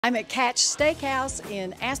I'm at Catch Steakhouse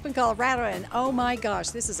in Aspen, Colorado, and oh my gosh,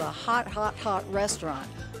 this is a hot, hot, hot restaurant.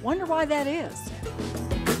 Wonder why that is.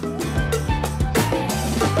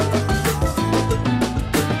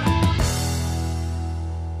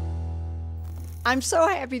 I'm so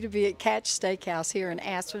happy to be at Catch Steakhouse here in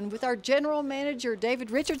Aspen with our general manager, David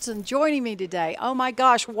Richardson, joining me today. Oh my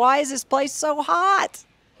gosh, why is this place so hot?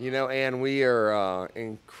 You know, Ann, we are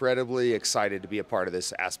incredibly excited to be a part of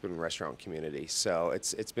this Aspen restaurant community. So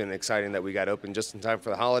it's been exciting that we got open just in time for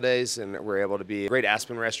the holidays and we're able to be a great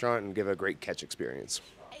Aspen restaurant and give a great catch experience.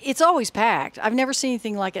 It's always packed. I've never seen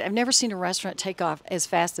anything like it. I've never seen a restaurant take off as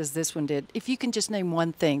fast as this one did. If you can just name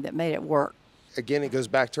one thing that made it work. Again, it goes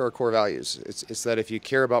back to our core values. It's that if you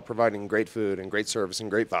care about providing great food and great service and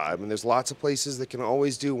great vibe, and there's lots of places that can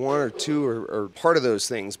always do one or two or part of those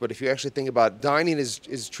things, but if you actually think about dining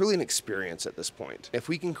is truly an experience at this point. If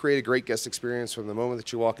we can create a great guest experience from the moment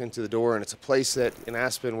that you walk into the door, and it's a place that in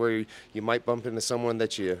Aspen where you might bump into someone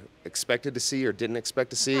that you expected to see or didn't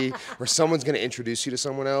expect to see, or someone's going to introduce you to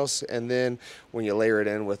someone else, and then when you layer it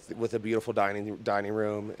in with a beautiful dining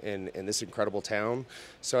room in this incredible town.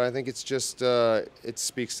 So I think it's just it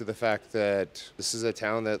speaks to the fact that this is a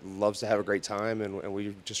town that loves to have a great time, and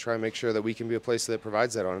we just try and make sure that we can be a place that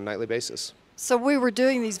provides that on a nightly basis. So we were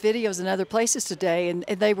doing these videos in other places today, and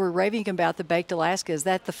they were raving about the baked Alaska. Is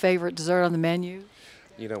that the favorite dessert on the menu?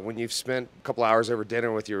 You know, when you've spent a couple hours over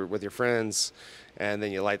dinner with your friends, and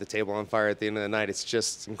then you light the table on fire at the end of the night, it's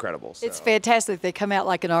just incredible. So. It's fantastic. They come out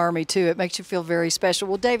like an army, too. It makes you feel very special.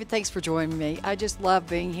 Well, David, thanks for joining me. I just love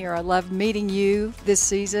being here. I love meeting you this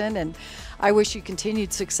season, and I wish you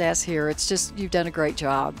continued success here. It's just, you've done a great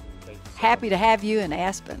job. Happy to have you in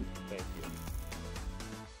Aspen.